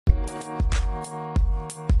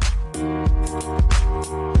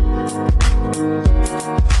What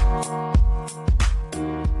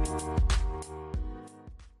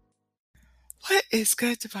is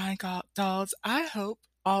good, Divine Dolls? I hope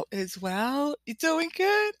all is well. You doing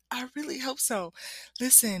good? I really hope so.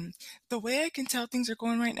 Listen, the way I can tell things are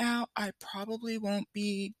going right now, I probably won't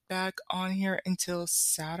be back on here until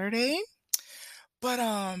Saturday. But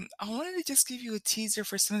I wanted to just give you a teaser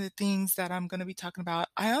for some of the things that I'm gonna be talking about.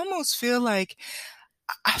 I almost feel like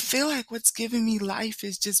I feel like what's giving me life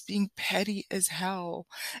is just being petty as hell.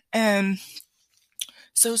 And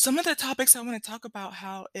so some of the topics I want to talk about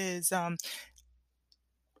how is I'm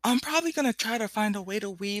probably going to try to find a way to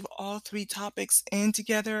weave all three topics in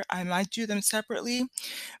together. I might do them separately,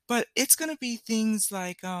 but it's going to be things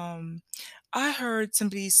like I heard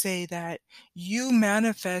somebody say that you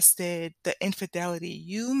manifested the infidelity,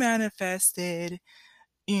 you manifested,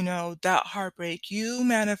 that heartbreak, you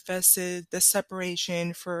manifested the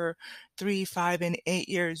separation for 3, 5, and 8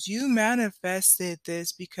 years. You manifested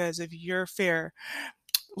this because of your fear.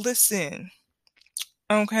 Listen,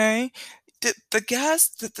 okay? The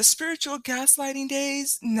spiritual gaslighting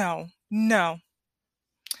days, no, no.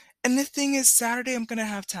 And the thing is, Saturday I'm gonna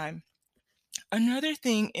have time. Another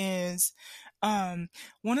thing is, um,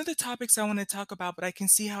 one of the topics I want to talk about, but I can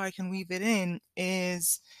see how I can weave it in,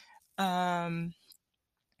 is um,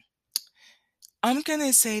 I'm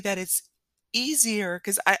gonna say that it's easier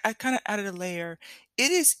because I kind of added a layer. It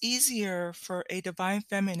is easier for a divine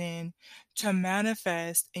feminine to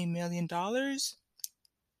manifest $1 million.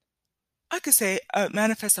 I could say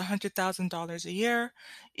manifest $100,000 a year,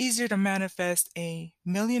 easier to manifest $1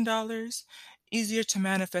 million, easier to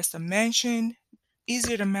manifest a mansion,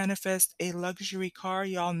 easier to manifest a luxury car.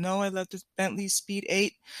 Y'all know I love this Bentley Speed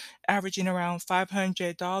 8, averaging around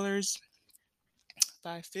 $500,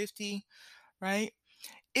 550, right?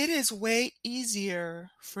 It is way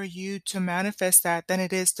easier for you to manifest that than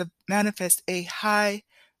it is to manifest a high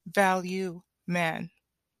value man.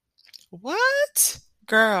 What?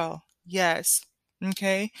 Girl, yes.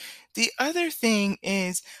 Okay. The other thing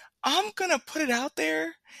is, I'm going to put it out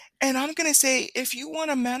there and I'm going to say, if you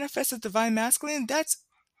want to manifest a divine masculine, that's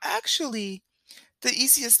actually the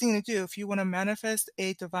easiest thing to do. If you want to manifest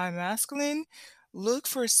a divine masculine, look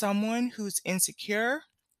for someone who's insecure,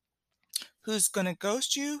 who's going to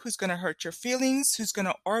ghost you, who's going to hurt your feelings, who's going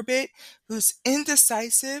to orbit, who's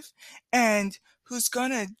indecisive, and who's going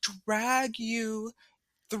to drag you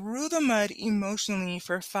through the mud emotionally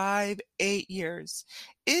for 5, 8 years.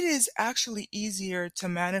 It is actually easier to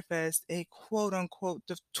manifest a quote unquote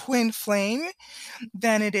the twin flame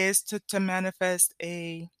than it is to manifest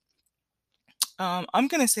a I'm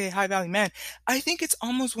gonna say high value man. I think it's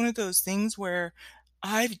almost one of those things where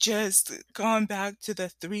I've just gone back to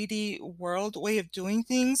the 3D world way of doing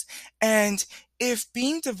things. And if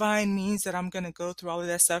being divine means that I'm gonna go through all of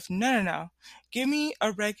that stuff, no, no, no. Give me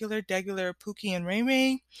a regular, degular Pookie and Ray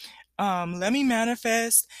Ray. Let me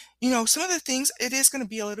manifest. Some of the things, it is going to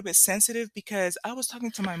be a little bit sensitive because I was talking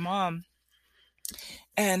to my mom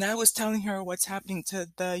and I was telling her what's happening to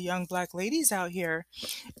the young black ladies out here.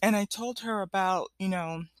 And I told her about,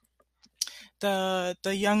 the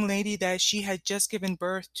young lady that she had just given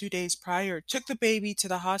birth 2 days prior, took the baby to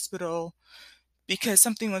the hospital because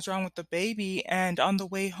something was wrong with the baby. And on the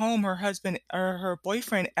way home, her husband or her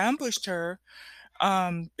boyfriend ambushed her.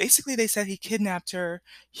 Basically, they said he kidnapped her.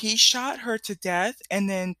 He shot her to death and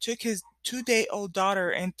then took his 2-day-old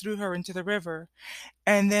daughter and threw her into the river.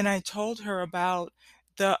 And then I told her about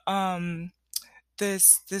the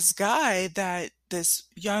this guy that this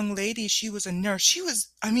young lady, she was a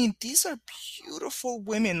nurse. I mean, these are beautiful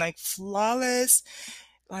women, like flawless,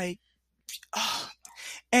 like, oh.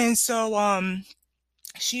 And so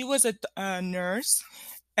she was a nurse,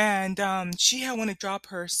 and she had want to drop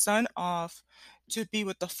her son off to be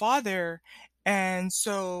with the father. And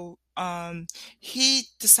so he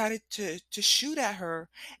decided to shoot at her,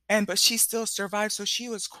 and but she still survived. So she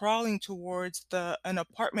was crawling towards the an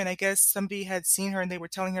apartment. I guess somebody had seen her and they were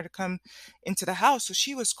telling her to come into the house, so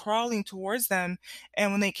she was crawling towards them.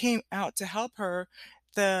 And when they came out to help her,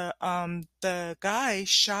 the guy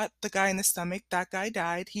shot the guy in the stomach. That guy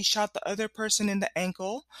died. He shot the other person in the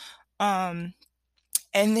ankle. um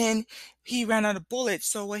and then he ran out of bullets.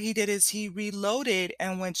 So what he did is he reloaded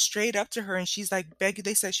and went straight up to her, and she's like begging.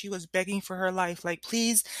 They said she was begging for her life, like,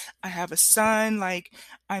 please, I have a son, like,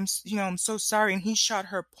 I'm so sorry. And he shot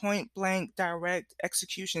her point blank, direct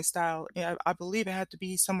execution style. Yeah, I believe it had to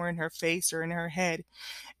be somewhere in her face or in her head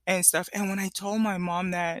and stuff. And when I told my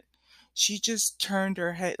mom that, she just turned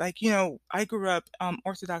her head. Like, I grew up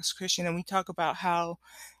Orthodox Christian, and we talk about how,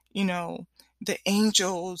 you know, the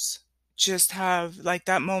angels just have like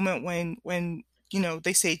that moment when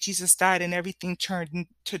they say Jesus died and everything turned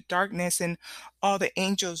into darkness, and all the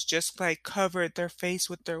angels just like covered their face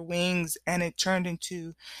with their wings and it turned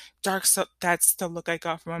into dark. So that's the look I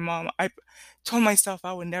got from my mom. I told myself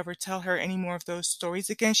I would never tell her any more of those stories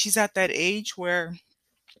again. She's at that age where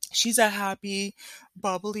she's a happy,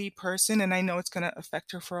 bubbly person, and I know it's gonna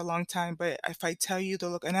affect her for a long time, but if I tell you the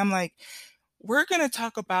look and I'm like, we're going to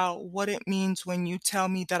talk about what it means when you tell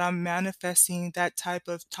me that I'm manifesting that type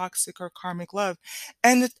of toxic or karmic love.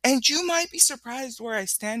 And you might be surprised where I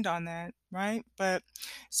stand on that, right? But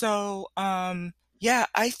yeah,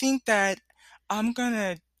 I think that I'm going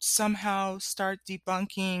to somehow start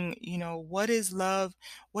debunking, what is love?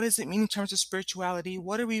 What does it mean in terms of spirituality?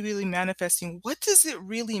 What are we really manifesting? What does it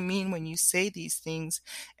really mean when you say these things?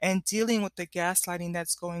 And dealing with the gaslighting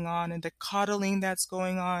that's going on and the coddling that's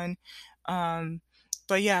going on. um,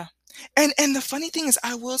 but yeah. And the funny thing is,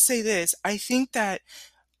 I will say this, I think that,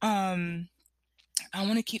 um, I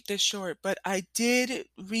want to keep this short, but I did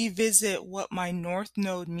revisit what my North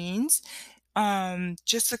Node means,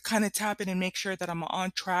 just to kind of tap in and make sure that I'm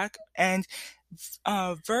on track. And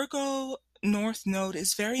Virgo North Node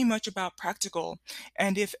is very much about practical.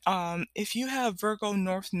 And if you have Virgo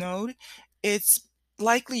North Node, it's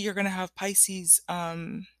likely you're going to have Pisces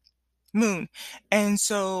moon. And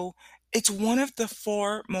so it's one of the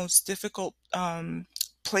four most difficult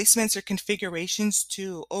placements or configurations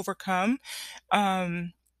to overcome,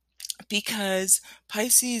 um, because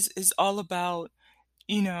Pisces is all about,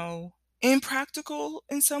 you know, impractical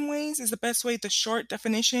in some ways is the best way, the short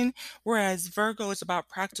definition, whereas Virgo is about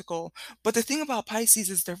practical. But the thing about Pisces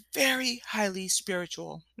is they're very highly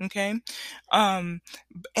spiritual. Okay. Um,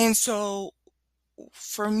 and so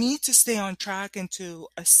for me to stay on track and to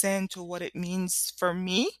ascend to what it means for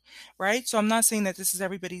me, right? So I'm not saying that this is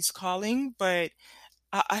everybody's calling, but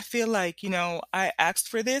I feel like, I asked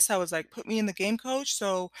for this. I was like, put me in the game, coach.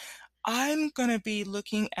 So I'm going to be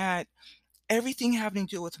looking at everything having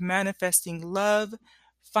to do with manifesting love,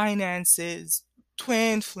 finances,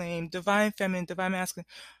 twin flame, divine feminine, divine masculine.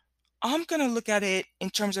 I'm going to look at it in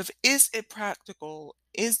terms of, is it practical?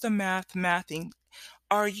 Is the mathing?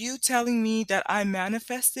 Are you telling me that I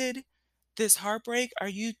manifested this heartbreak? Are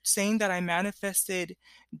you saying that I manifested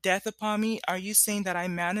death upon me? Are you saying that I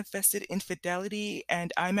manifested infidelity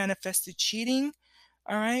and I manifested cheating?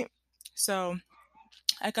 All right. So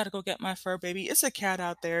I gotta go get my fur baby. It's a cat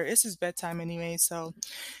out there. It's his bedtime anyway. So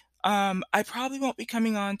I probably won't be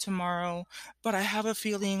coming on tomorrow, but I have a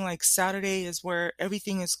feeling like Saturday is where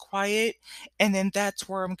everything is quiet, and then that's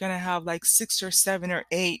where I'm gonna have like 6 or 7 or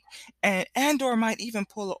 8, and or might even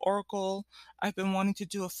pull an oracle. I've been wanting to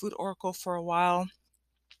do a food oracle for a while,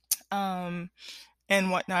 um,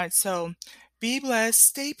 and whatnot. So be blessed,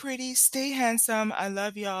 stay pretty, stay handsome. I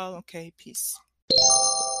love y'all. Okay, peace.